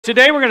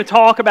Today we're going to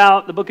talk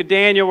about the book of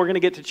Daniel. We're going to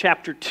get to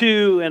chapter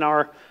 2, and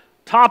our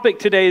topic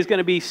today is going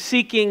to be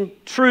seeking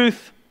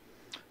truth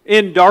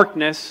in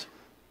darkness.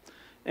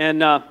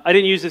 And I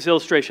didn't use this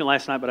illustration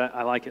last night, but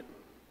I like it.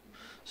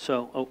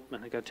 So,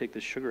 I got to take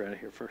this sugar out of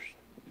here first.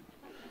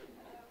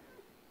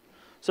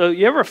 So,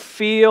 you ever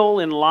feel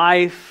in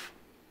life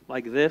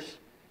like this?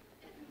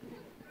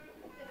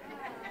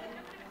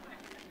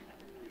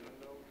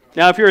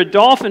 Now, if you're a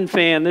Dolphin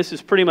fan, this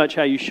is pretty much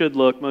how you should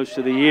look most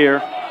of the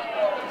year.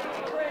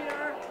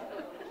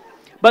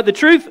 But the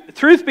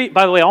truth be,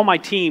 by the way, all my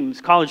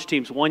teams, college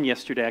teams, won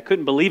yesterday. I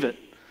couldn't believe it.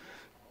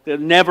 It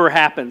never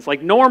happens.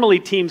 Like normally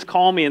teams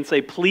call me and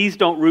say, please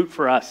don't root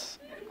for us.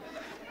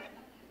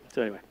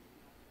 So anyway.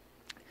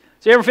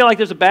 So you ever feel like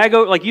there's a bag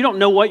over, like you don't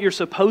know what you're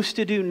supposed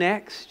to do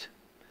next?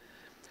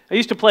 I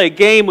used to play a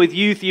game with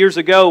youth years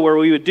ago where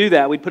we would do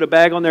that. We'd put a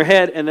bag on their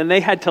head and then they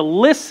had to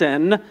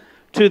listen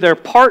to their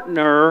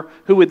partner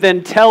who would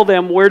then tell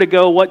them where to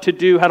go, what to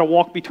do, how to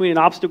walk between an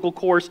obstacle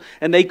course,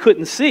 and they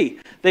couldn't see.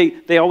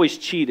 They always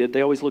cheated.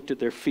 They always looked at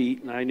their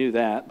feet, and I knew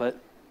that, but,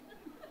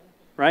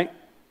 right?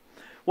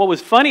 What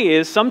was funny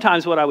is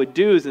sometimes what I would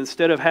do is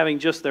instead of having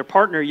just their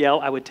partner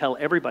yell, I would tell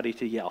everybody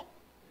to yell.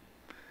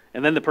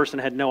 And then the person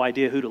had no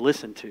idea who to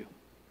listen to.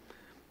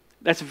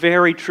 That's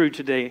very true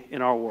today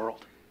in our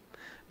world.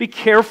 Be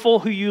careful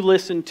who you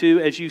listen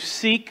to as you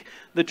seek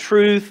the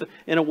truth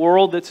in a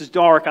world that's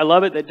dark. I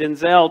love it that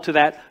Denzel, to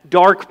that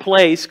dark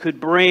place, could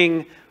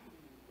bring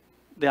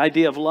the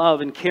idea of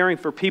love and caring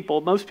for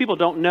people. Most people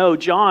don't know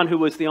John, who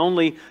was the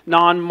only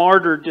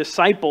non-martyred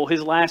disciple,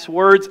 his last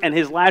words, and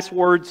his last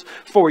words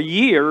for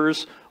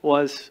years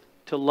was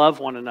to love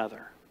one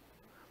another.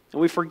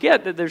 And we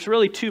forget that there's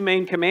really two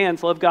main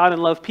commands, love God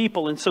and love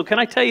people. And so can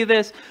I tell you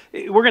this?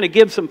 We're going to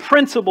give some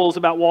principles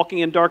about walking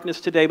in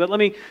darkness today, but let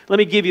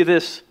me give you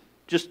this,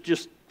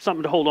 just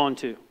something to hold on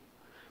to.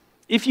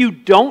 If you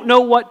don't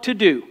know what to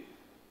do,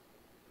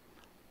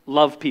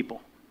 love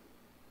people.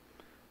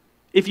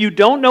 If you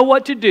don't know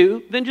what to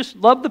do, then just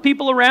love the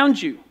people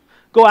around you.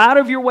 Go out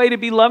of your way to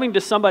be loving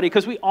to somebody,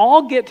 because we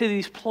all get to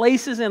these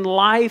places in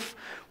life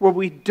where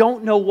we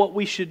don't know what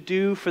we should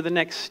do for the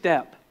next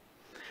step.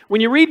 When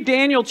you read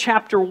Daniel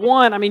chapter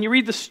 1, you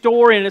read the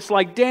story and it's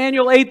like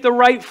Daniel ate the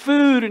right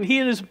food and he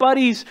and his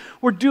buddies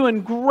were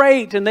doing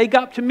great and they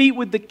got to meet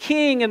with the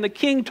king and the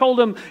king told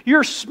him,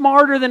 you're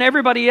smarter than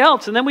everybody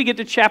else. And then we get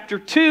to chapter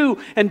 2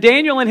 and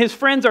Daniel and his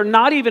friends are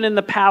not even in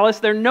the palace.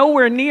 They're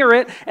nowhere near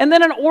it. And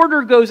then an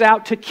order goes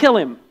out to kill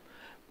him.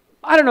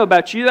 I don't know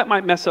about you, that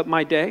might mess up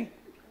my day.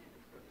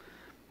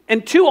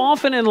 And too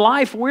often in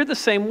life, we're the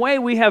same way.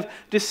 We have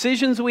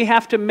decisions we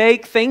have to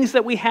make, things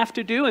that we have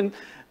to do, and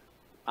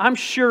I'm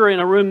sure in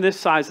a room this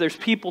size, there's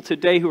people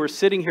today who are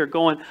sitting here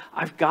going,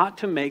 I've got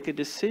to make a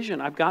decision.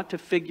 I've got to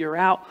figure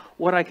out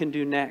what I can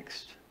do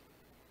next.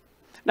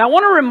 Now, I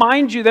want to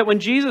remind you that when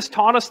Jesus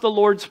taught us the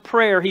Lord's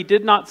Prayer, He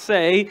did not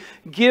say,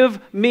 give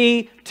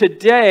me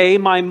today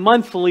my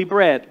monthly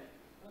bread.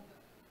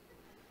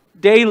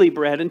 Daily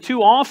bread. And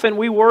too often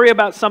we worry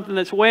about something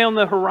that's way on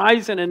the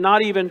horizon and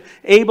not even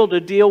able to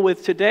deal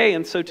with today.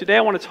 And so today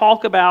I want to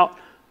talk about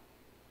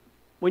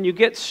when you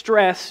get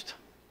stressed,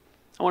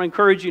 I want to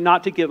encourage you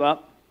not to give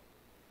up.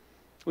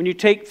 When you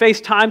face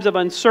times of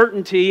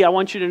uncertainty, I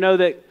want you to know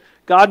that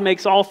God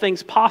makes all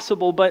things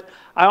possible, but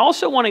I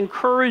also want to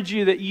encourage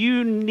you that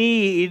you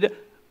need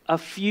a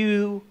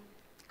few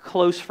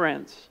close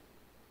friends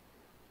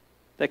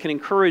that can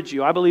encourage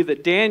you. I believe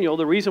that Daniel,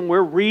 the reason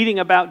we're reading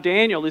about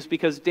Daniel is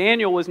because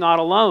Daniel was not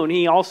alone.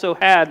 He also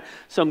had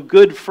some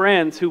good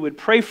friends who would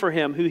pray for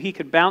him, who he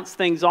could bounce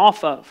things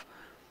off of.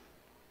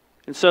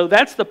 And so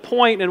that's the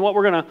point in what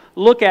we're going to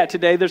look at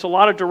today. There's a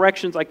lot of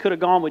directions I could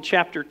have gone with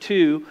chapter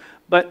 2,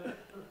 but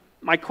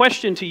my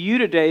question to you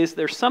today is,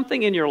 there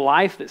something in your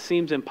life that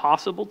seems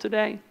impossible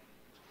today?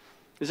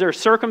 Is there a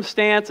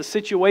circumstance, a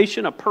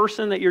situation, a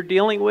person that you're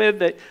dealing with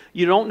that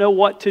you don't know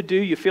what to do?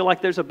 You feel like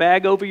there's a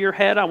bag over your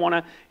head? I want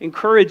to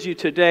encourage you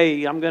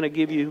today. I'm going to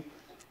give you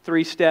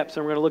 3 steps,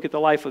 and we're going to look at the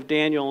life of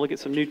Daniel and look at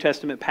some New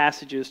Testament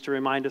passages to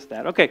remind us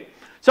that. Okay,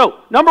 so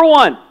number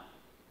 1.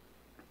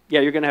 Yeah,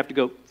 you're going to have to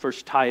go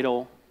first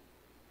title,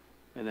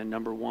 and then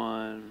number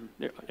 1.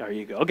 There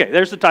you go. Okay,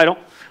 there's the title.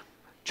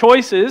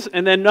 Choices,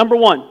 and then number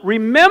 1.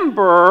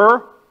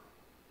 Remember,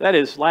 that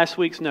is last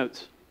week's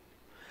notes.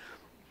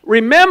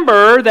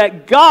 Remember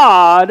that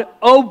God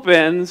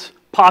opens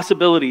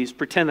possibilities.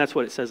 Pretend that's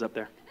what it says up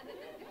there.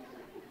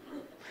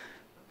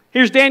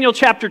 Here's Daniel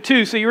chapter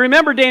 2. So you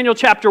remember Daniel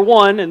chapter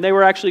 1, and they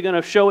were actually going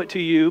to show it to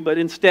you, but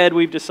instead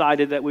we've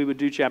decided that we would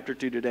do chapter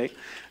 2 today.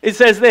 It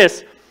says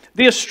this.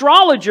 The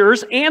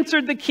astrologers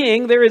answered the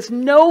king, there is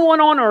no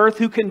one on earth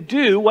who can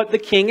do what the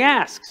king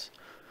asks.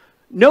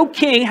 No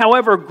king,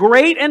 however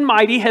great and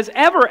mighty, has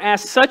ever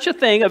asked such a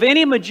thing of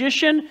any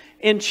magician,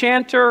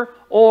 enchanter,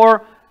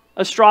 or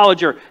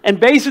astrologer. And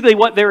basically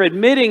what they're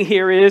admitting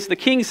here is the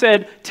king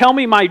said, tell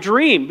me my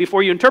dream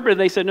before you interpret it.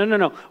 They said,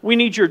 no, we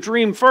need your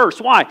dream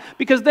first. Why?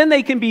 Because then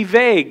they can be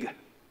vague.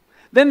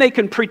 Then they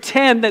can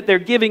pretend that they're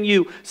giving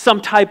you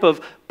some type of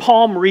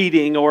palm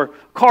reading or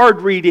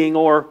card reading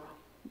or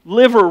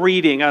Liver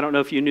reading. I don't know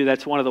if you knew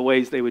that's one of the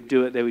ways they would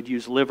do it. They would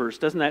use livers.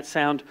 Doesn't that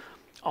sound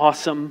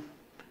awesome?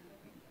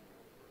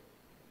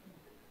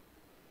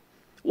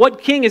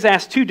 What king is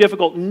asked too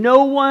difficult?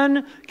 No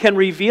one can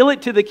reveal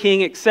it to the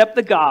king except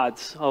the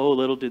gods. Oh,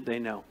 little did they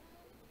know.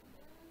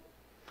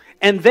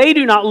 And they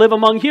do not live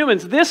among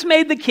humans. This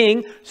made the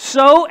king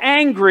so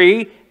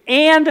angry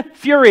and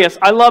furious.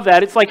 I love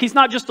that. It's like he's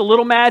not just a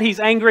little mad, he's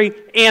angry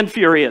and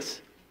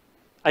furious.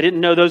 I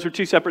didn't know those were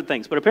two separate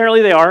things, but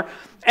apparently they are.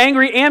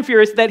 Angry and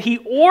furious that he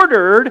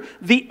ordered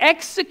the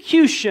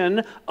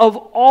execution of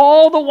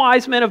all the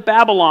wise men of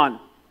Babylon.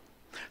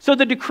 So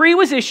the decree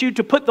was issued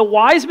to put the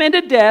wise men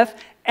to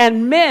death,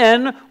 and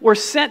men were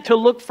sent to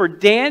look for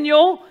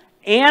Daniel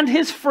and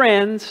his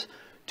friends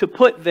to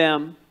put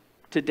them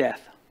to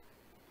death.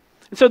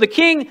 And so the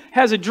king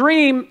has a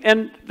dream,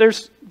 and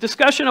there's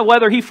discussion of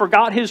whether he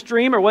forgot his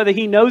dream or whether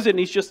he knows it and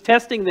he's just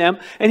testing them.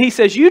 And he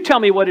says, you tell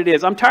me what it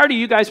is. I'm tired of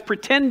you guys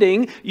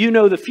pretending you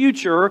know the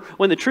future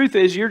when the truth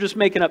is you're just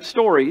making up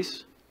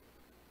stories.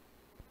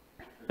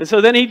 And so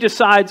then he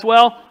decides,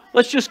 well,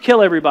 let's just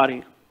kill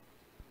everybody.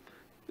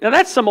 Now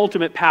that's some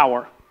ultimate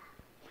power.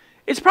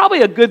 It's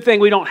probably a good thing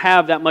we don't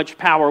have that much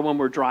power when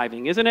we're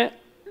driving, isn't it?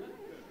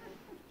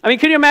 I mean,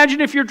 can you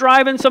imagine if you're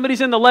driving, somebody's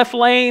in the left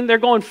lane, they're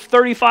going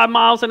 35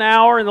 miles an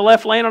hour in the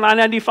left lane on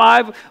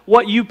I-95,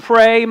 what you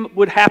pray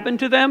would happen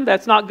to them?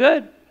 That's not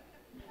good.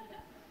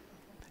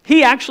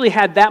 He actually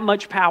had that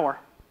much power.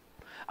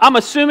 I'm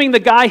assuming the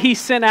guy he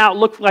sent out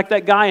looked like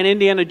that guy in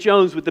Indiana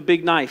Jones with the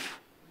big knife.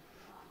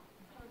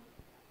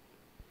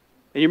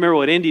 And you remember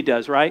what Indy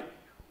does, right?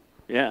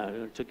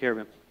 Yeah, took care of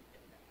him.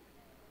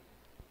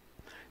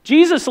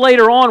 Jesus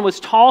later on was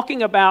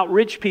talking about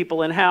rich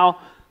people and how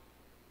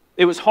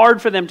it was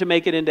hard for them to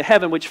make it into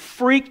heaven, which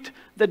freaked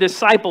the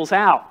disciples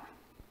out.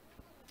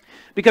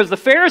 Because the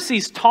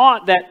Pharisees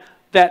taught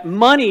that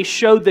money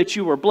showed that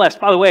you were blessed.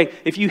 By the way,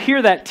 if you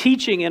hear that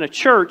teaching in a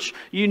church,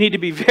 you need to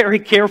be very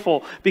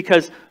careful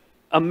because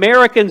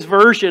Americans'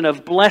 version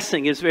of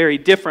blessing is very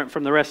different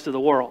from the rest of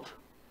the world.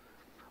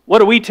 What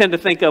do we tend to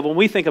think of when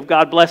we think of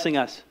God blessing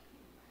us?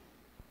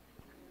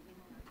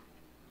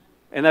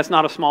 And that's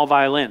not a small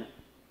violin,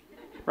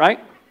 right?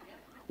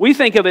 We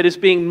think of it as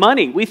being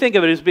money. We think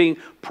of it as being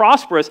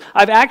prosperous.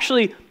 I've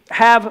actually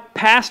have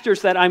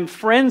pastors that I'm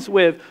friends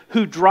with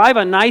who drive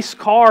a nice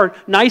car,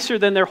 nicer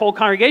than their whole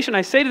congregation.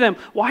 I say to them,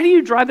 why do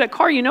you drive that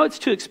car? You know it's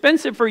too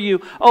expensive for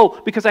you.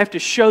 Oh, because I have to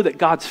show that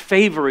God's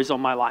favor is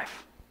on my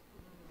life.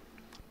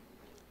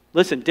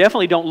 Listen,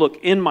 definitely don't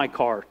look in my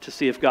car to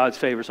see if God's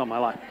favor is on my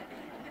life.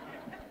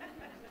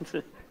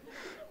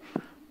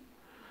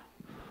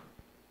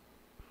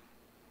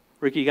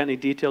 Ricky, you got any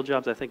detail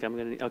jobs? I think I'm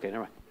going to... Okay,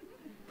 never mind.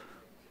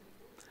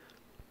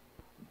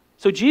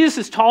 So Jesus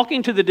is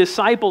talking to the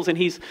disciples and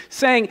he's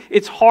saying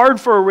it's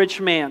hard for a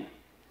rich man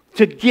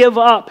to give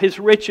up his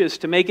riches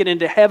to make it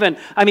into heaven.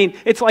 I mean,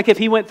 it's like if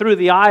he went through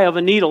the eye of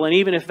a needle, and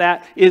even if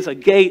that is a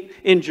gate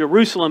in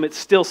Jerusalem, it's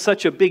still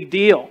such a big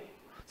deal.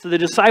 So the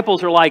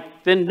disciples are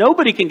like, then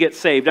nobody can get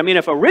saved. I mean,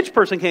 if a rich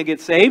person can't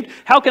get saved,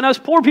 how can us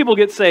poor people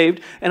get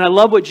saved? And I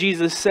love what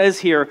Jesus says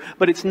here,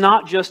 but it's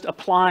not just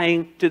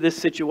applying to this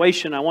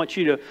situation. I want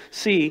you to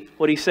see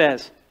what he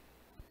says.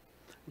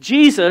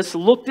 Jesus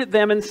looked at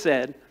them and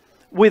said,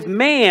 with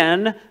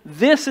man,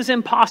 this is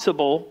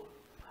impossible,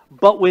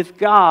 but with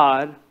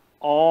God,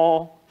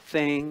 all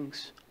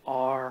things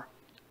are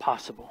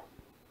possible.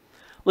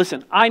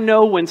 Listen, I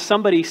know when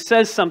somebody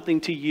says something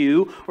to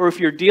you, or if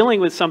you're dealing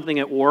with something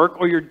at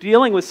work, or you're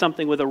dealing with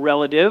something with a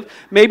relative,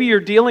 maybe you're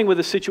dealing with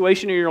a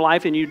situation in your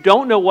life and you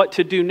don't know what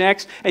to do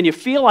next, and you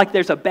feel like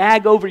there's a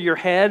bag over your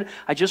head,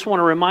 I just want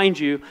to remind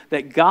you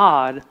that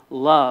God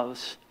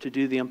loves to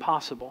do the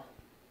impossible.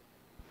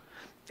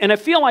 And I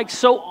feel like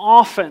so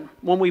often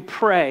when we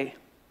pray,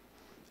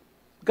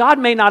 God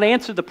may not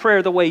answer the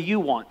prayer the way you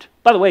want.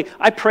 By the way,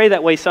 I pray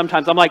that way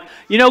sometimes. I'm like,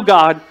 you know,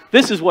 God,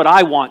 this is what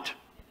I want.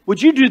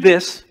 Would you do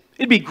this?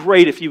 It'd be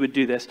great if you would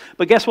do this.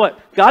 But guess what?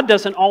 God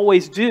doesn't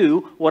always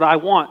do what I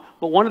want.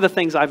 But one of the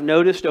things I've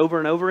noticed over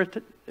and over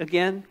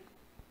again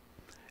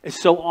is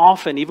so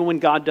often, even when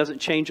God doesn't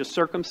change a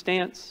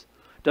circumstance,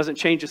 doesn't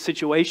change a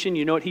situation,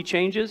 you know what he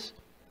changes?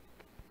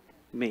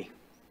 Me.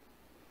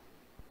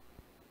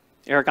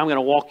 Eric, I'm going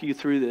to walk you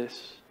through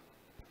this.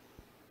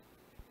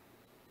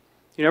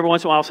 You know, every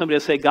once in a while somebody will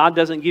say, God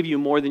doesn't give you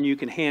more than you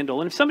can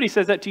handle. And if somebody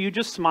says that to you,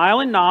 just smile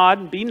and nod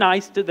and be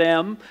nice to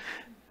them.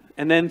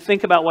 And then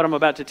think about what I'm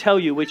about to tell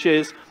you, which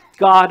is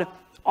God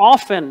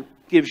often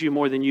gives you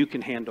more than you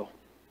can handle.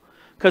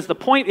 Because the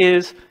point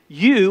is,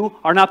 you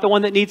are not the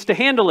one that needs to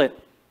handle it.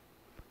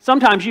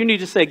 Sometimes you need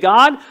to say,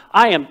 God,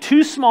 I am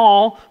too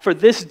small for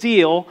this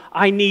deal.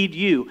 I need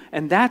you.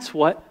 And that's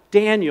what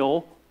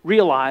Daniel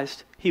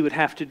realized he would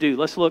have to do.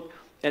 Let's look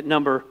at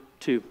number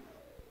 2.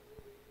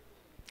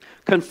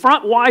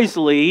 Confront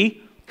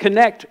wisely,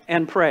 connect,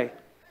 and pray.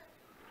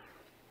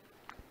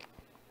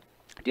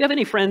 Do you have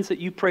any friends that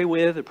you pray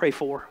with or pray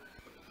for?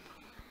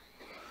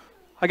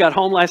 I got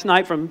home last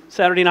night from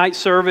Saturday night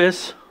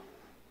service.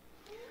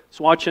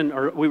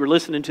 We were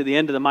listening to the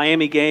end of the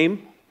Miami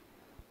game.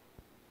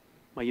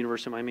 My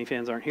University of Miami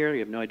fans aren't here.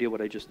 You have no idea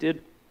what I just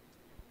did.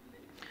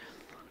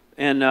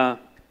 And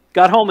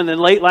got home, and then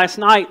late last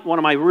night, one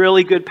of my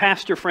really good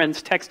pastor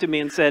friends texted me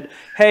and said,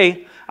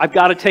 hey, I've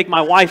got to take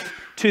my wife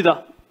to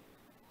the...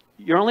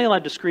 You're only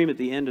allowed to scream at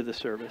the end of the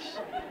service.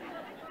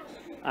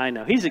 I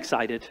know. He's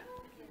excited.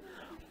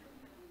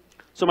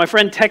 So my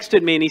friend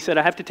texted me, and he said,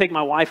 I have to take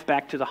my wife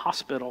back to the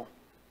hospital.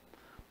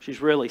 She's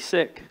really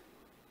sick.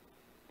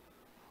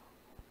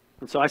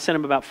 And so I sent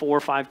him about 4 or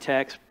 5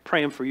 texts,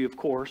 praying for you, of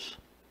course.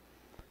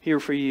 Here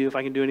for you, if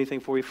I can do anything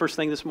for you. First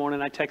thing this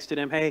morning, I texted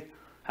him, hey,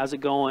 how's it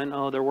going?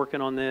 Oh, they're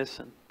working on this,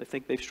 and they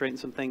think they've straightened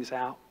some things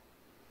out.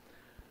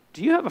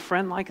 Do you have a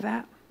friend like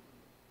that?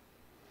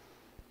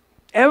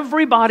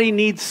 Everybody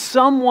needs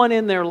someone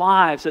in their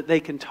lives that they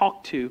can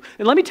talk to.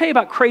 And let me tell you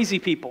about crazy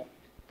people.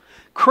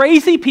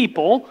 Crazy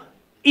people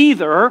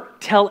either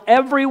tell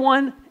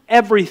everyone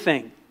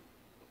everything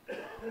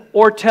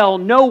or tell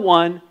no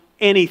one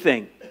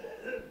anything.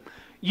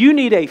 You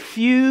need a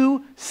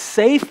few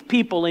safe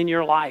people in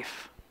your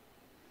life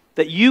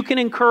that you can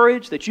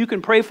encourage, that you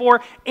can pray for,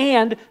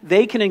 and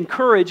they can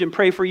encourage and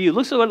pray for you.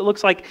 Look at what it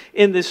looks like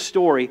in this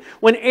story.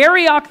 When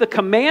Arioch, the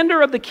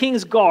commander of the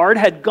king's guard,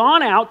 had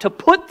gone out to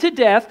put to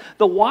death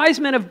the wise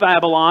men of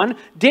Babylon,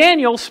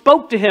 Daniel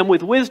spoke to him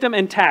with wisdom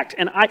and tact.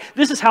 And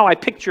this is how I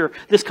picture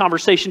this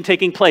conversation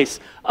taking place.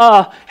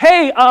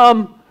 Hey,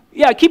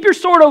 keep your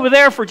sword over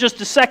there for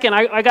just a second.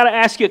 I got to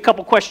ask you a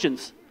couple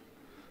questions.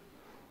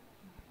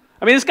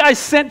 I mean, this guy's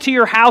sent to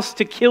your house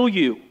to kill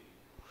you.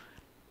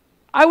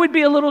 I would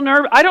be a little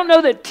nervous. I don't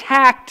know that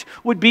tact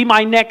would be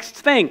my next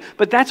thing,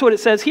 but that's what it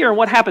says here. And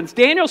what happens?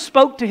 Daniel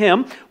spoke to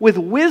him with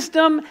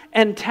wisdom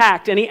and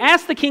tact, and he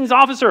asked the king's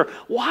officer,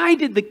 why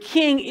did the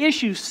king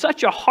issue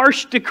such a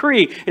harsh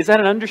decree? Is that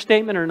an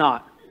understatement or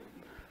not?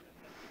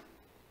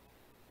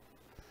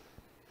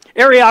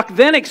 Arioch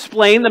then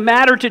explained the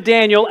matter to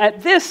Daniel.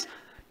 At this,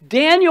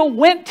 Daniel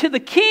went to the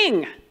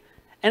king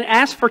and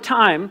asked for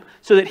time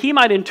so that he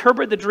might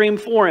interpret the dream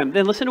for him.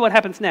 Then listen to what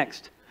happens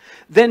next.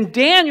 Then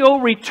Daniel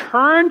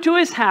returned to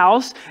his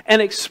house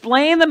and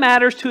explained the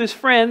matters to his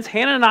friends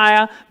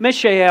Hananiah,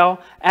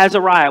 Mishael,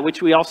 Azariah,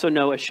 which we also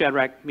know as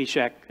Shadrach,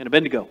 Meshach, and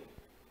Abednego.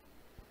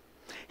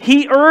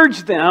 He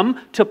urged them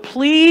to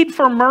plead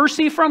for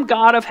mercy from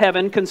God of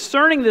heaven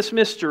concerning this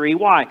mystery.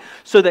 Why?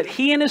 So that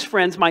he and his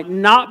friends might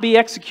not be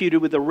executed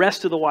with the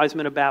rest of the wise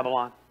men of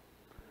Babylon.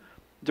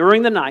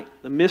 During the night,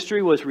 the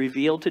mystery was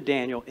revealed to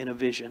Daniel in a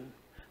vision.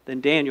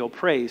 Then Daniel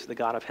praised the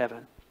God of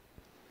heaven.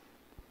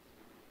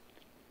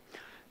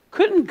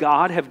 Couldn't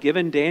God have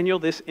given Daniel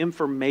this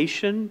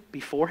information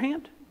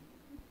beforehand?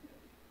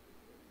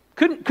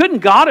 Couldn't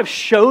God have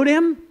showed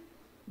him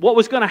what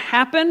was going to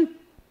happen?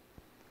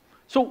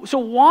 So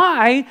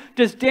why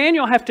does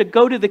Daniel have to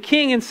go to the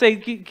king and say,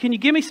 can you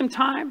give me some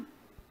time?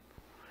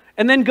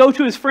 And then go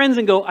to his friends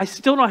and go, I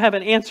still don't have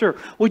an answer.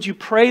 Would you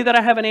pray that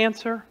I have an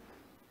answer?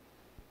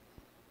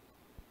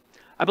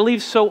 I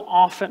believe so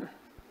often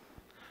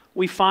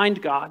we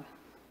find God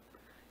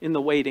in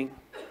the waiting.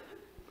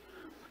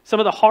 Some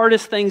of the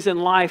hardest things in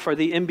life are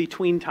the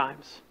in-between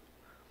times.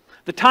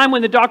 The time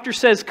when the doctor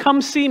says,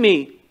 come see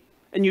me,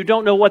 and you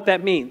don't know what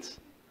that means.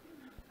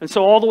 And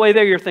so all the way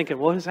there you're thinking,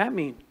 what does that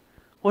mean?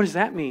 What does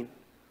that mean?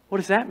 What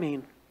does that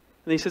mean?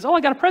 And he says, oh,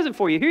 I got a present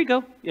for you. Here you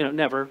go.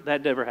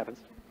 That never happens.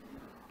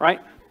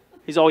 Right?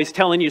 He's always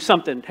telling you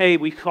something. Hey,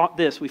 we caught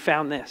this. We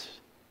found this.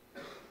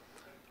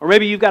 Or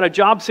maybe you've got a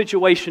job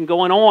situation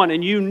going on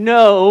and you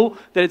know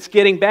that it's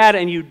getting bad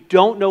and you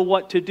don't know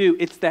what to do.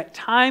 It's that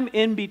time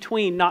in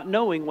between not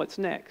knowing what's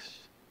next.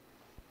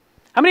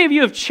 How many of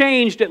you have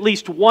changed at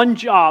least one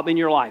job in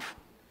your life?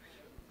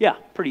 Yeah,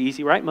 pretty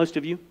easy, right? Most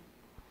of you.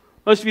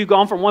 Most of you have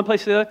gone from one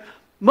place to the other.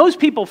 Most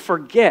people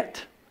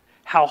forget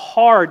how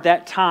hard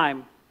that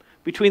time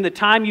between the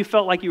time you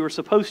felt like you were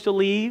supposed to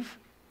leave,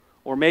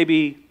 or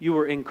maybe you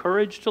were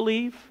encouraged to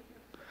leave.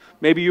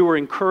 Maybe you were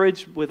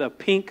encouraged with a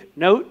pink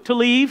note to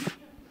leave.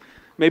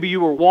 Maybe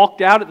you were walked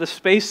out at the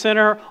Space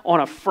Center on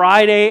a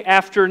Friday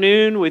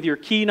afternoon with your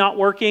key not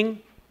working.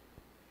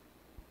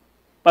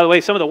 By the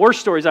way, some of the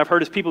worst stories I've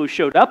heard is people who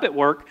showed up at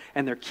work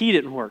and their key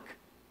didn't work.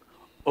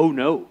 Oh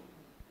no.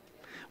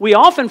 We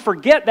often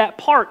forget that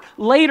part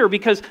later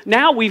because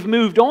now we've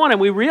moved on and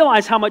we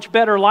realize how much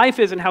better life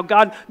is and how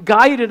God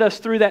guided us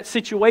through that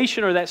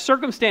situation or that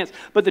circumstance.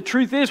 But the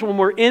truth is, when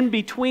we're in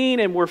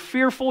between and we're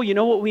fearful, you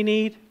know what we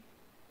need?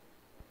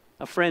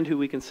 A friend who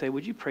we can say,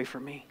 would you pray for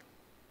me?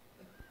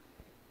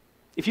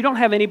 If you don't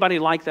have anybody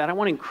like that, I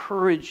want to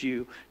encourage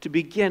you to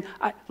begin.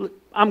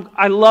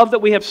 I love that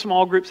we have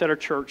small groups at our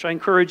church. I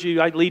encourage you,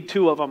 I lead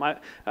 2 of them.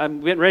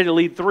 I'm getting ready to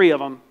lead 3 of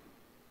them.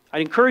 I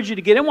encourage you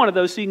to get in one of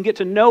those so you can get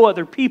to know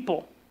other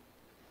people.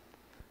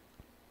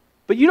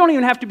 But you don't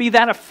even have to be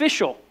that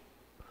official.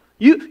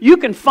 You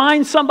can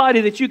find somebody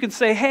that you can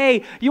say,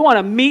 hey, you want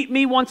to meet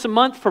me once a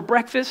month for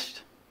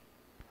breakfast?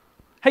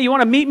 Hey, you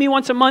want to meet me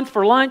once a month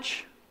for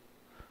lunch?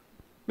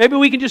 Maybe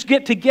we can just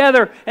get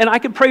together and I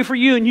can pray for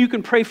you and you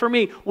can pray for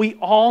me. We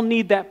all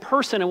need that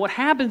person. And what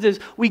happens is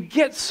we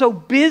get so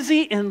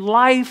busy in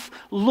life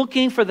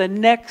looking for the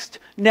next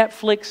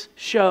Netflix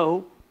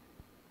show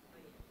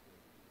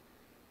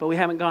But we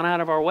haven't gone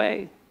out of our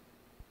way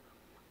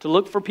to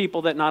look for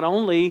people that not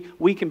only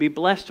we can be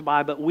blessed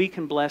by, but we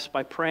can bless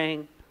by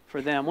praying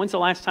for them. When's the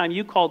last time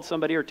you called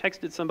somebody or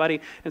texted somebody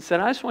and said,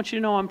 I just want you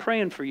to know I'm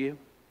praying for you?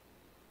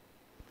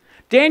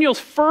 Daniel's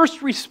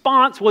first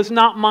response was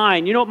not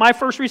mine. You know what my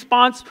first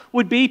response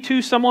would be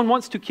to someone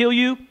wants to kill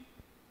you?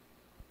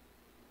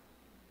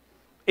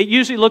 It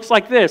usually looks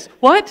like this.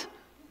 What?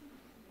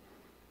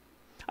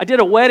 I did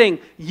a wedding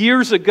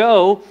years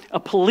ago. A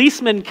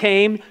policeman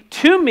came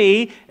to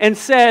me and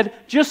said,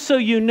 just so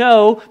you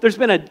know, there's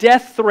been a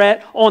death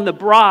threat on the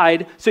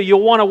bride, so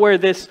you'll want to wear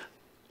this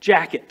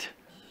jacket.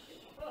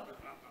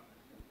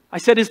 I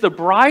said, is the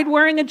bride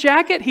wearing a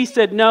jacket? He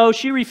said, no,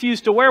 she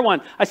refused to wear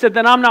one. I said,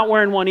 then I'm not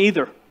wearing one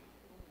either.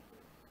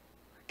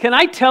 Can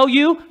I tell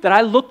you that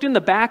I looked in the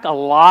back a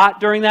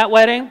lot during that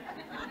wedding?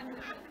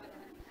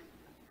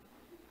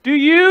 Do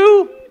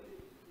you?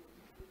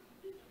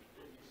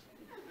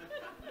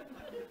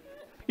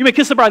 You may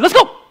kiss the bride. Let's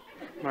go. All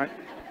right.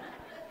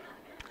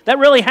 That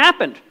really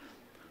happened.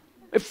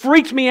 It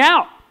freaked me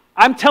out.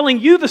 I'm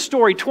telling you the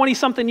story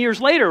 20-something years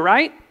later,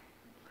 right?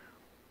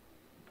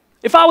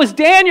 If I was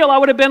Daniel, I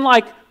would have been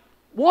like,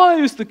 why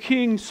is the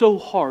king so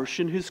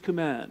harsh in his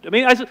command? I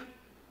mean,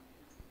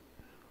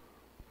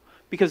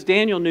 because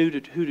Daniel knew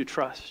who to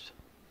trust.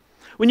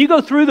 When you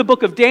go through the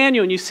book of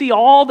Daniel and you see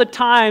all the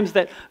times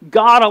that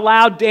God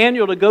allowed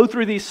Daniel to go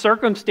through these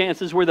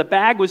circumstances where the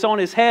bag was on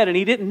his head and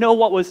he didn't know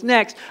what was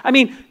next, I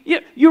mean,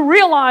 you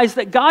realize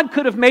that God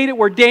could have made it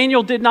where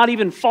Daniel did not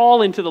even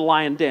fall into the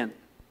lion den.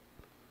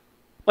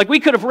 Like we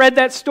could have read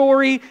that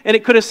story and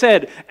it could have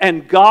said,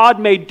 and God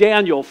made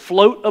Daniel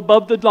float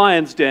above the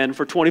lion's den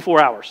for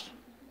 24 hours.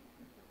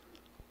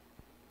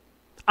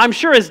 I'm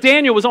sure as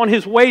Daniel was on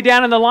his way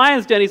down in the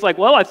lion's den, he's like,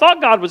 well, I thought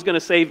God was going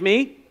to save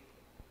me.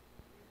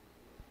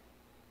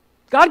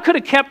 God could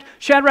have kept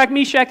Shadrach,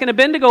 Meshach, and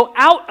Abednego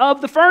out of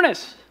the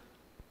furnace.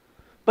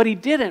 But he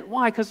didn't.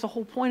 Why? Because the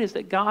whole point is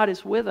that God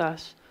is with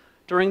us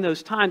during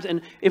those times. And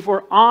if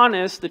we're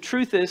honest, the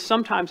truth is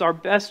sometimes our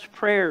best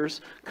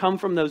prayers come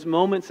from those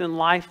moments in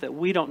life that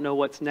we don't know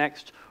what's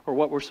next or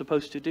what we're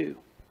supposed to do.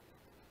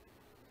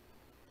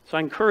 So I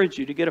encourage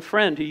you to get a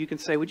friend who you can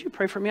say, would you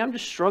pray for me? I'm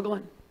just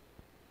struggling.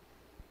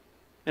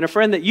 And a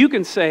friend that you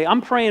can say,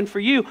 I'm praying for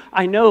you.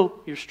 I know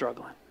you're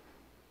struggling.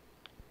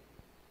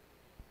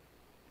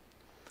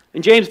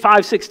 In James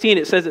 5:16,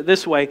 it says it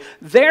this way,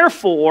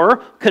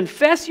 therefore,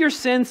 confess your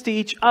sins to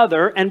each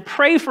other and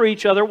pray for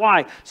each other.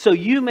 Why? So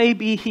you may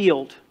be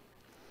healed.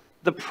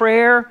 The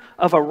prayer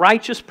of a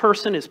righteous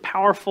person is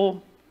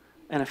powerful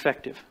and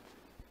effective.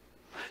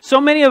 So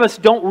many of us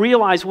don't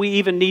realize we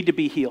even need to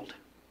be healed.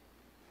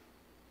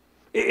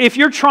 If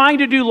you're trying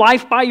to do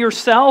life by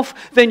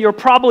yourself, then you're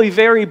probably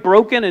very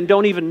broken and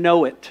don't even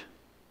know it.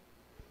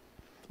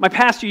 My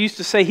pastor used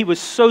to say he was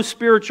so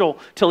spiritual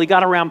till he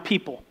got around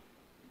people.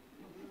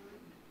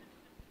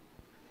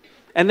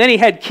 And then he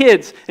had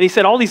kids, and he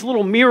said all these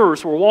little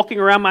mirrors were walking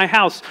around my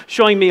house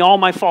showing me all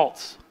my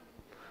faults.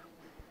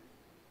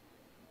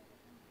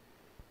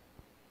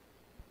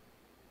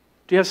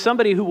 Do you have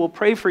somebody who will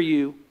pray for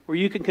you, where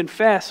you can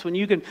confess, when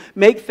you can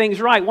make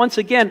things right? Once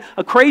again,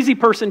 a crazy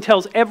person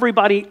tells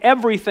everybody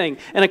everything,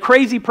 and a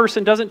crazy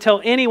person doesn't tell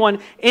anyone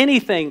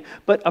anything.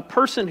 But a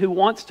person who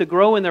wants to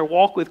grow in their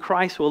walk with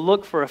Christ will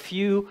look for a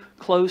few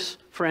close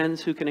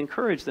friends who can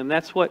encourage them.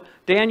 That's what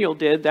Daniel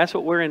did. That's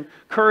what we're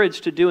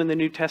encouraged to do in the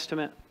New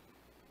Testament.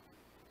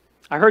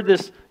 I heard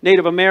this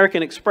Native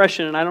American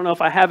expression, and I don't know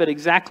if I have it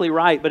exactly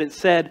right, but it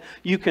said,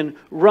 you can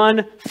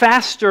run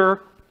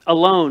faster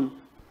alone,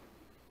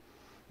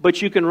 but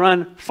you can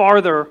run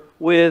farther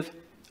with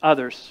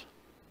others.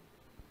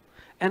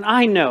 And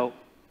I know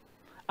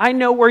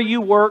where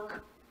you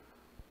work.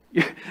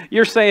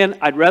 You're saying,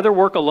 I'd rather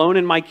work alone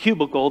in my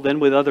cubicle than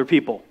with other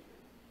people.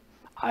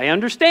 I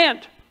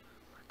understand.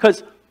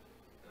 Because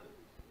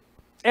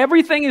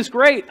everything is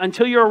great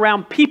until you're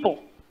around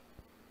people.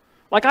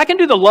 Like I can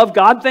do the love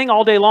God thing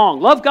all day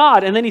long. Love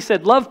God. And then he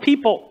said, love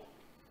people.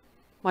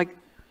 Like,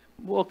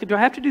 well, do I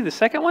have to do the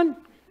second one?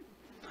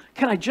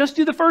 Can I just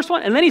do the first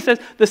one? And then he says,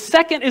 the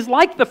second is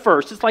like the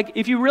first. It's like,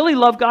 if you really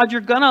love God, you're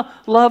going to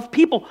love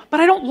people. But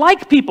I don't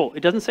like people.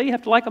 It doesn't say you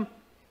have to like them.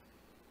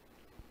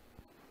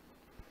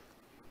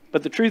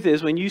 But the truth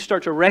is, when you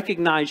start to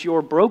recognize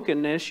your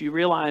brokenness, you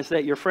realize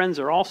that your friends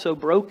are also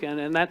broken,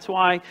 and that's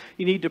why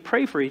you need to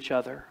pray for each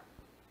other.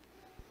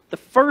 The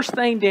first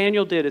thing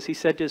Daniel did is he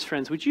said to his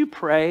friends, would you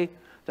pray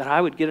that I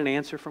would get an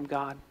answer from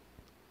God?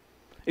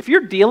 If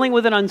you're dealing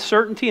with an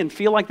uncertainty and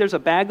feel like there's a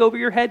bag over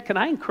your head, can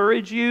I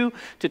encourage you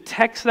to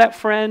text that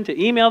friend,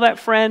 to email that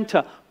friend,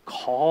 to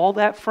call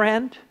that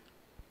friend?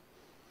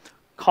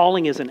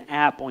 Calling is an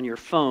app on your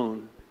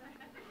phone.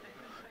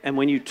 And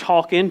when you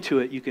talk into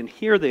it, you can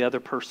hear the other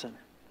person.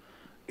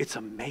 It's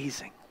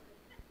amazing.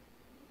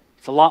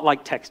 It's a lot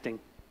like texting,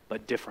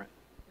 but different.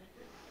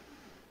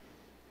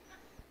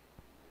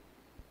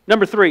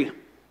 Number 3,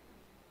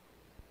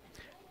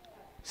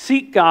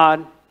 seek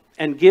God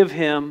and give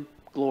Him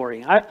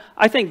glory.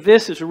 I think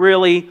this is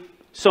really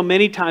so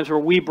many times where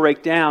we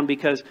break down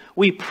because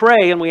we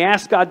pray and we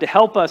ask God to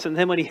help us, and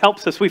then when He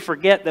helps us, we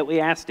forget that we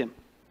asked Him.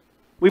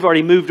 We've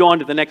already moved on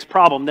to the next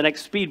problem, the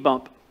next speed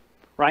bump,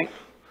 right?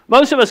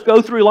 Most of us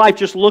go through life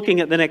just looking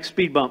at the next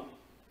speed bump.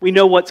 We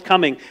know what's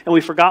coming, and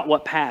we forgot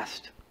what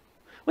passed.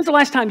 When's the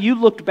last time you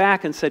looked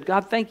back and said,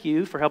 God, thank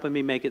you for helping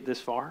me make it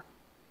this far?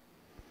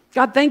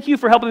 God, thank you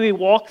for helping me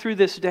walk through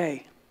this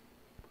day.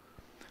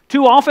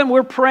 Too often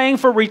we're praying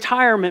for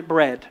retirement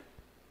bread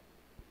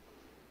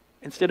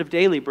instead of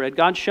daily bread.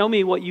 God, show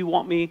me what you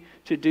want me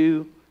to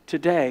do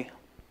today.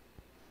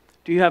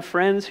 Do you have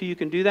friends who you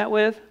can do that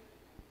with?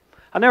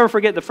 I'll never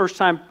forget the first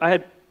time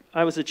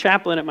I was a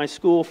chaplain at my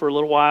school for a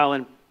little while,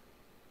 and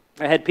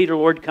I had Peter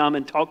Lord come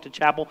and talk to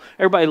chapel.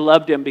 Everybody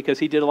loved him because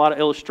he did a lot of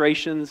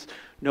illustrations.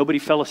 Nobody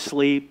fell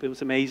asleep. It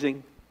was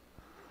amazing.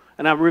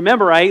 And I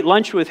remember I ate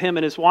lunch with him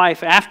and his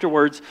wife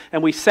afterwards,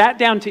 and we sat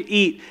down to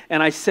eat,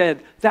 and I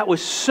said, that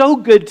was so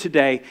good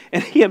today.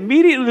 And he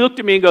immediately looked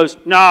at me and goes,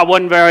 no, it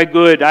wasn't very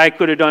good. I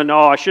could have done,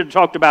 I should have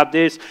talked about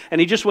this.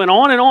 And he just went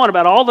on and on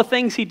about all the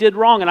things he did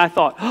wrong, and I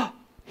thought, oh,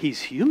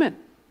 he's human.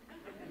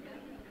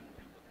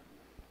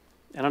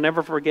 And I'll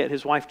never forget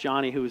his wife,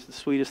 Johnny, who was the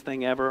sweetest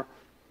thing ever,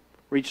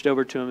 reached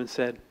over to him and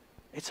said,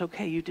 it's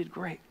okay, you did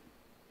great.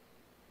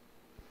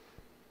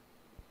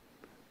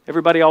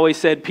 Everybody always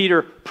said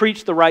Peter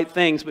preached the right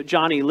things, but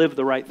Johnny lived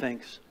the right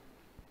things.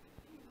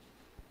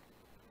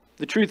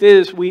 The truth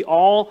is, we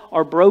all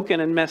are broken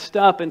and messed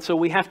up, and so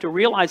we have to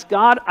realize,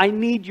 God, I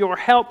need your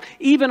help,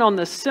 even on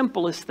the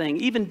simplest thing,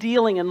 even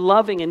dealing and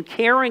loving and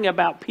caring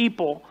about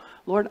people.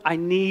 Lord, I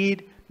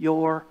need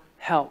your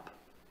help.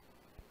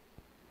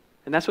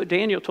 And that's what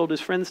Daniel told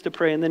his friends to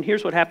pray. And then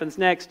here's what happens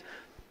next.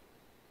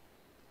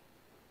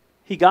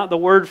 He got the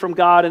word from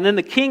God, and then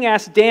the king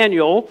asked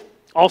Daniel,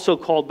 also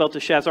called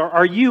Belteshazzar,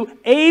 are you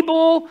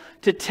able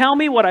to tell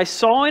me what I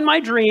saw in my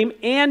dream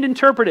and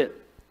interpret it?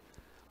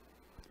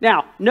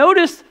 Now,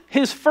 notice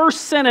his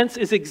first sentence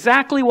is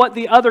exactly what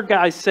the other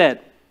guys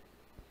said.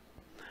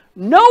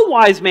 No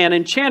wise man,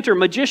 enchanter,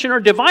 magician, or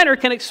diviner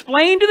can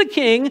explain to the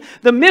king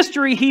the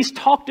mystery he's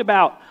talked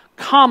about,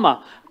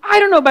 comma. I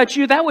don't know about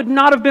you, that would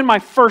not have been my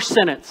first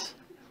sentence.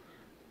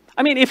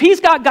 I mean, if he's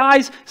got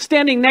guys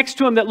standing next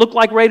to him that look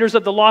like Raiders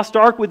of the Lost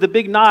Ark with the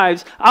big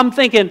knives, I'm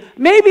thinking,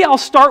 maybe I'll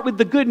start with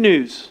the good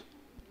news.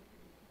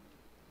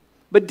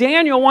 But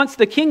Daniel wants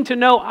the king to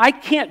know, I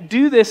can't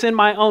do this in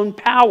my own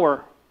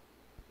power.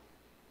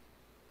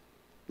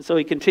 And so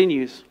he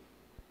continues.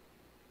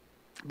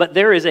 But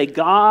there is a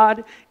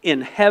God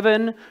in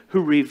heaven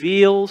who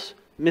reveals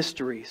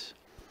mysteries.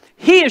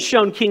 He has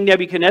shown King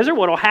Nebuchadnezzar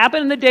what will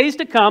happen in the days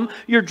to come.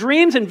 Your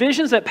dreams and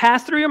visions that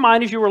pass through your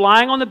mind as you were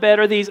lying on the bed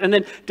are these. And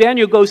then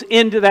Daniel goes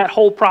into that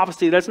whole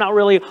prophecy. That's not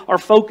really our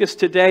focus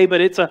today, but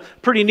it's a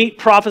pretty neat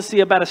prophecy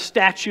about a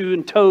statue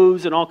and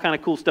toes and all kind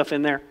of cool stuff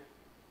in there.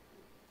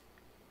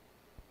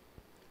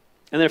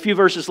 And then a few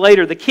verses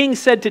later, the king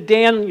said to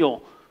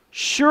Daniel,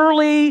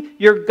 surely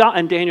your God...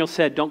 And Daniel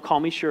said, don't call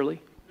me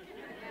Shirley.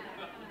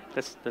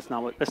 That's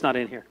not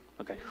in here.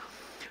 Okay.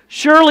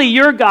 Surely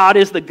your God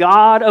is the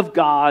God of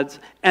gods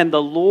and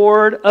the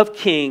Lord of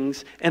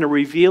kings and a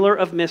revealer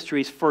of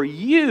mysteries. For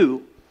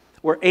you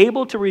were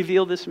able to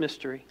reveal this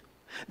mystery.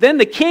 Then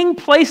the king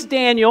placed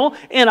Daniel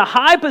in a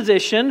high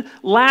position,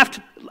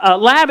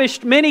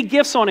 lavished many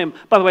gifts on him.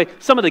 By the way,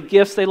 some of the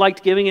gifts they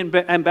liked giving in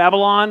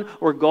Babylon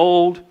were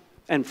gold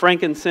and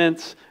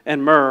frankincense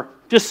and myrrh.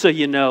 Just so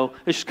you know,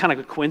 it's just kind of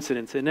a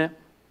coincidence, isn't it?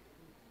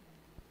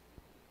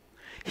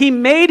 He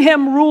made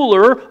him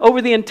ruler over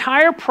the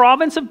entire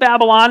province of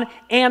Babylon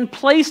and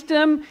placed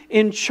him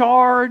in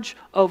charge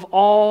of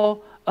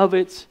all of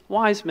its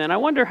wise men. I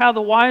wonder how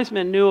the wise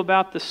men knew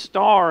about the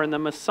star and the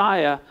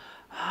Messiah.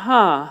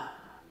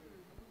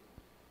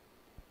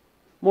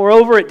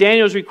 Moreover, at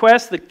Daniel's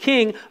request, the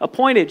king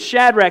appointed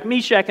Shadrach,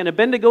 Meshach, and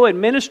Abednego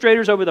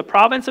administrators over the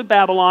province of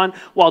Babylon,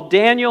 while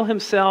Daniel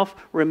himself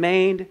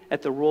remained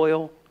at the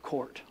royal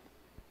court.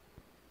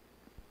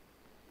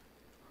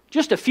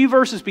 Just a few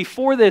verses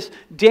before this,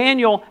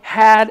 Daniel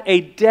had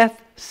a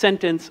death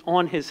sentence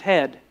on his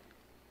head.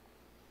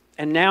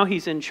 And now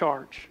he's in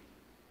charge.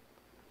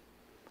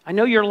 I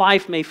know your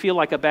life may feel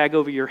like a bag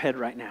over your head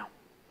right now.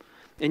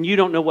 And you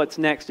don't know what's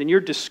next. And you're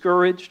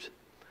discouraged.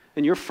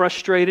 And you're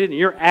frustrated. And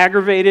you're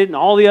aggravated. And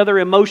all the other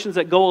emotions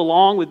that go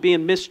along with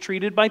being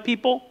mistreated by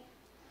people.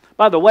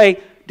 By the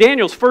way,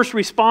 Daniel's first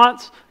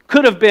response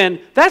could have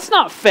been, that's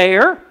not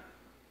fair.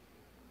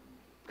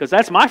 Because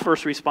that's my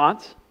first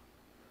response.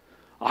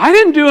 I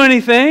didn't do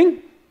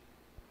anything.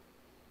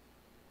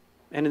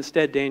 And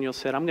instead, Daniel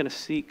said, I'm going to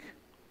seek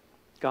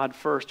God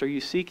first. Are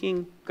you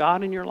seeking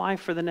God in your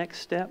life for the next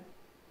step?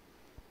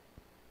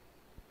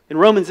 In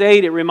Romans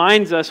 8, it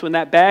reminds us when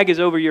that bag is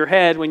over your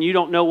head, when you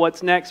don't know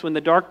what's next, when the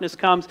darkness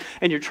comes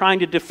and you're trying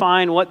to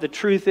define what the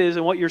truth is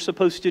and what you're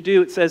supposed to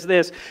do, it says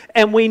this,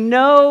 and we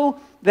know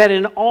that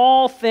in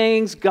all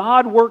things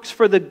God works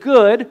for the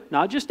good,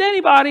 not just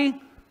anybody,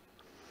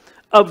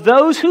 of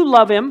those who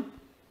love Him.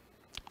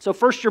 So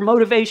first your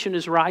motivation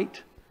is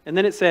right. And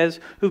then it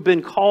says, who've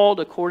been called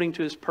according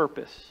to His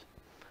purpose.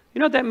 You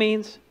know what that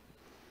means?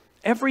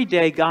 Every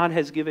day God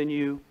has given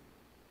you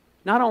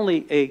not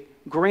only a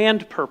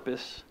grand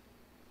purpose,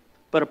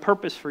 but a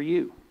purpose for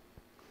you.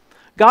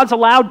 God's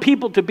allowed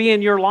people to be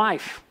in your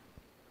life.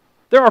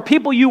 There are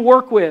people you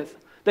work with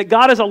that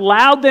God has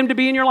allowed them to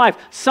be in your life.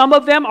 Some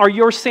of them are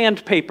your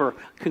sandpaper.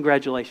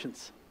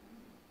 Congratulations.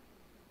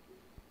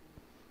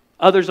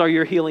 Others are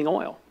your healing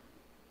oil.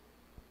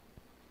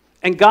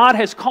 And God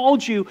has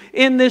called you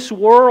in this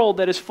world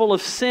that is full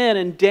of sin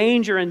and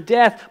danger and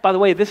death. By the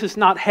way, this is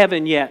not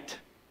heaven yet.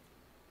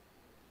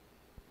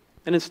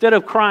 And instead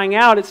of crying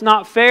out, it's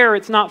not fair,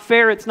 it's not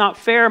fair, it's not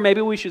fair,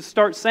 maybe we should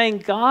start saying,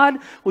 God,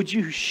 would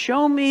you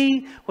show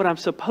me what I'm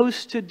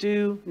supposed to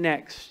do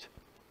next?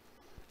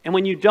 And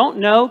when you don't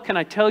know, can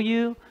I tell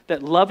you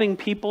that loving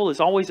people is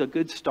always a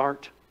good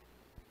start?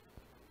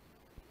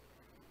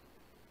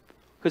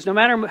 Because no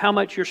matter how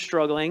much you're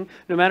struggling,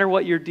 no matter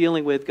what you're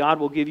dealing with, God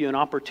will give you an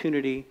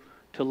opportunity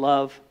to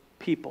love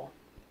people.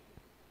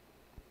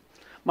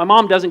 My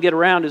mom doesn't get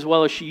around as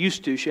well as she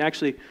used to. She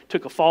actually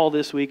took a fall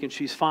this week and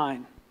she's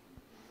fine.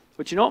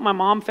 But you know what my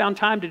mom found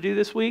time to do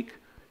this week?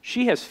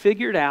 She has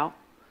figured out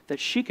that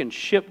she can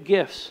ship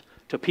gifts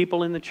to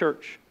people in the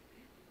church.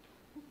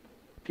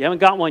 If you haven't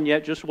got one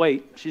yet, just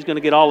wait. She's going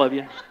to get all of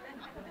you.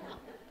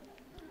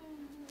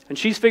 And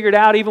she's figured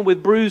out, even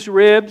with bruised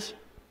ribs,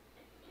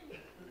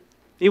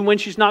 even when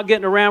she's not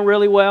getting around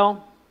really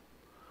well,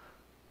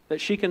 that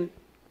she can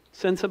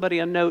send somebody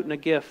a note and a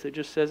gift that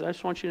just says, I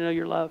just want you to know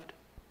you're loved.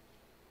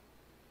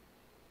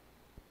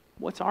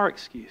 What's our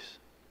excuse?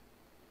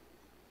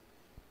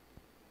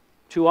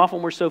 Too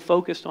often we're so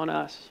focused on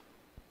us.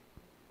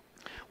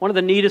 One of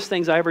the neatest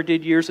things I ever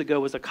did years ago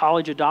was a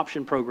college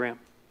adoption program.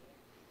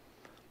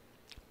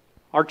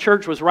 Our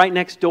church was right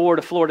next door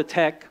to Florida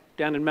Tech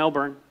down in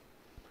Melbourne.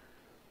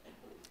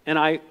 And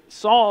I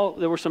saw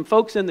there were some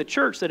folks in the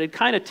church that had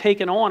kind of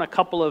taken on a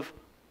couple of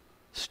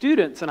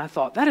students. And I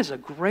thought, that is a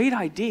great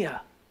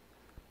idea.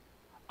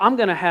 I'm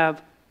going to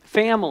have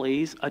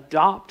families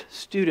adopt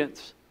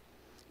students.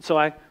 So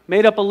I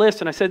made up a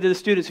list and I said to the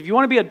students, if you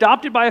want to be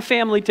adopted by a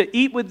family, to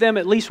eat with them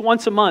at least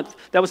once a month.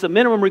 That was the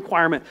minimum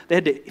requirement. They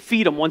had to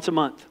feed them once a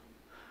month.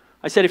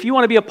 I said, if you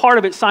want to be a part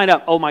of it, sign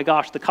up. Oh my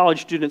gosh, the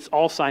college students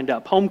all signed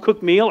up. Home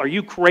cooked meal? Are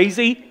you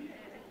crazy?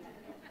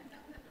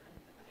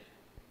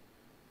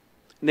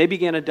 And they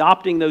began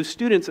adopting those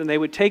students and they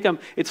would take them.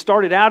 It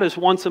started out as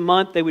once a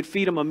month. They would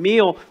feed them a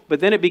meal, but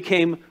then it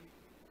became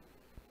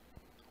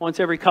once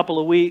every couple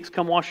of weeks.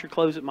 Come wash your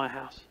clothes at my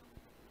house.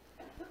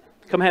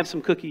 Come have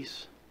some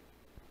cookies.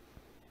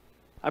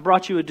 I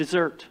brought you a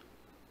dessert.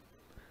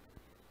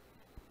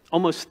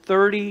 Almost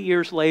 30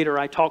 years later,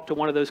 I talked to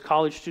one of those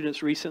college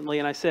students recently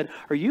and I said,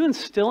 are you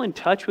still in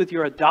touch with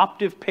your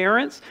adoptive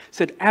parents? He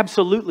said,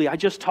 absolutely. I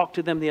just talked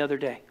to them the other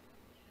day.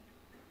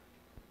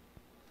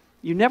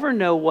 You never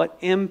know what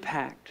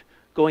impact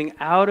going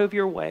out of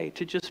your way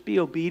to just be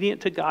obedient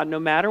to God, no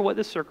matter what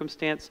the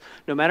circumstance,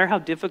 no matter how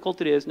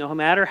difficult it is, no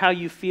matter how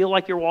you feel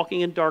like you're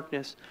walking in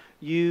darkness,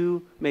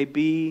 you may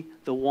be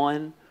the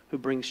one who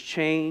brings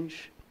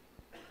change,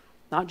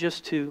 not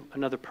just to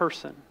another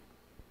person,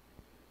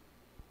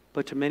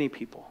 but to many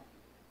people.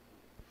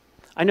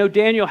 I know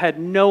Daniel had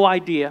no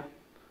idea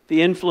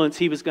the influence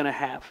he was going to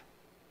have.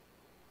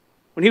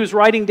 When he was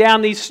writing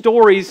down these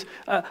stories,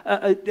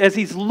 as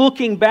he's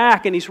looking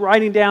back and he's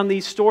writing down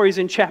these stories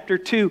in chapter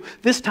 2,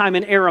 this time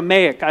in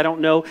Aramaic, I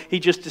don't know, he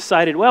just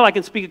decided, well, I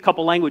can speak a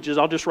couple languages,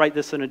 I'll just write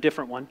this in a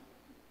different one.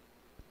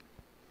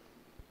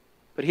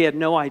 But he had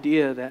no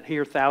idea that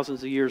here,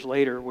 thousands of years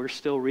later, we're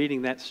still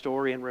reading that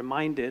story and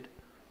reminded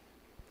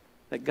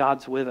that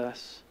God's with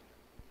us,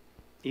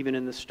 even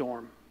in the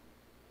storm,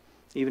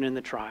 even in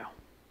the trial.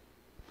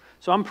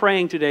 So I'm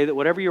praying today that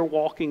whatever you're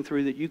walking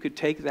through, that you could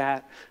take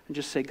that and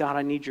just say, God,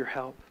 I need your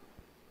help.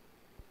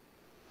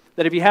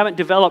 That if you haven't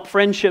developed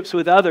friendships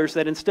with others,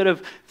 that instead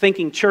of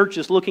thinking church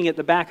is looking at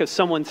the back of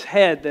someone's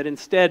head, that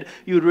instead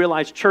you would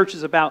realize church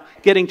is about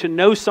getting to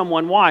know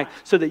someone. Why?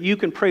 So that you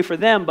can pray for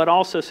them, but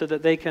also so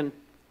that they can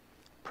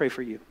pray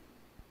for you.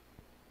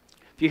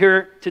 If you're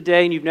here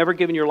today and you've never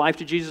given your life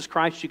to Jesus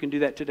Christ, you can do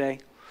that today.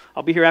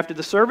 I'll be here after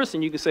the service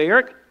and you can say,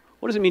 Eric,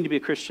 what does it mean to be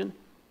a Christian?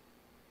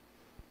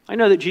 I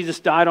know that Jesus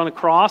died on a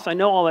cross. I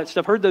know all that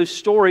stuff. Heard those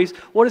stories.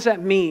 What does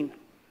that mean?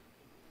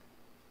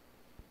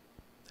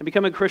 And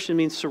becoming a Christian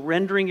means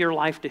surrendering your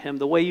life to Him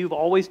the way you've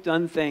always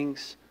done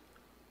things.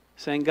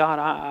 Saying, God,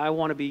 I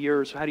want to be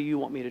yours. How do you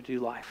want me to do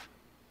life?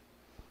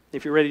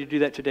 If you're ready to do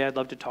that today, I'd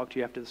love to talk to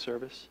you after the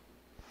service.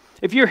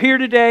 If you're here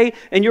today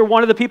and you're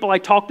one of the people I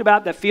talked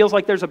about that feels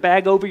like there's a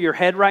bag over your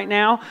head right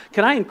now,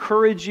 can I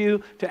encourage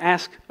you to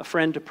ask a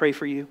friend to pray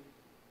for you?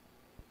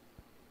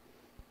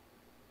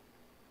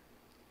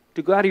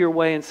 To go out of your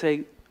way and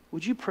say,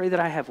 would you pray that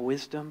I have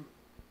wisdom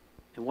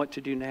in what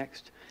to do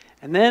next?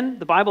 And then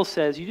the Bible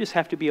says you just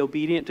have to be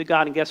obedient to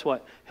God. And guess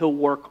what? He'll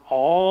work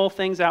all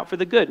things out for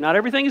the good. Not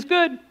everything is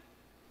good,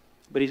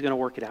 but He's going to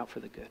work it out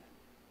for the good.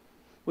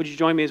 Would you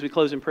join me as we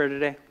close in prayer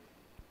today?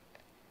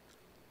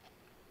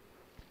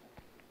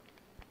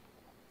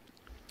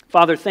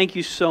 Father, thank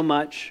you so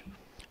much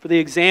for the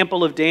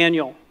example of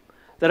Daniel,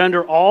 that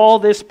under all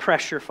this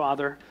pressure,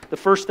 Father, the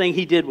first thing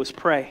he did was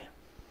pray.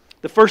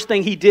 The first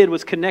thing he did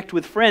was connect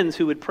with friends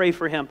who would pray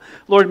for him.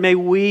 Lord, may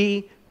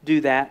we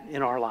do that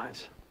in our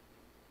lives.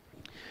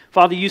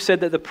 Father, you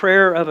said that the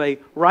prayer of a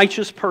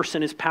righteous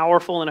person is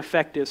powerful and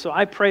effective. So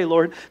I pray,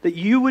 Lord, that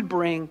you would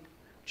bring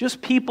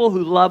just people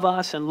who love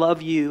us and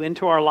love you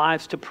into our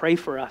lives to pray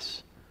for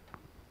us.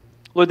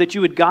 Lord, that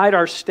you would guide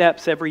our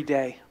steps every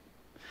day.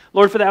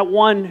 Lord, for that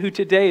one who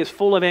today is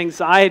full of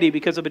anxiety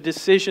because of a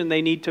decision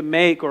they need to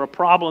make or a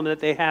problem that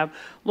they have,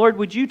 Lord,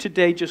 would you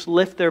today just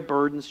lift their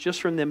burdens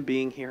just from them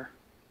being here?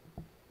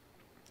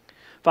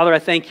 Father, I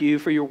thank you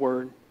for your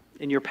word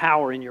and your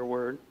power in your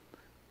word.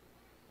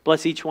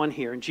 Bless each one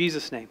here. In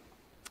Jesus' name,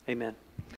 amen.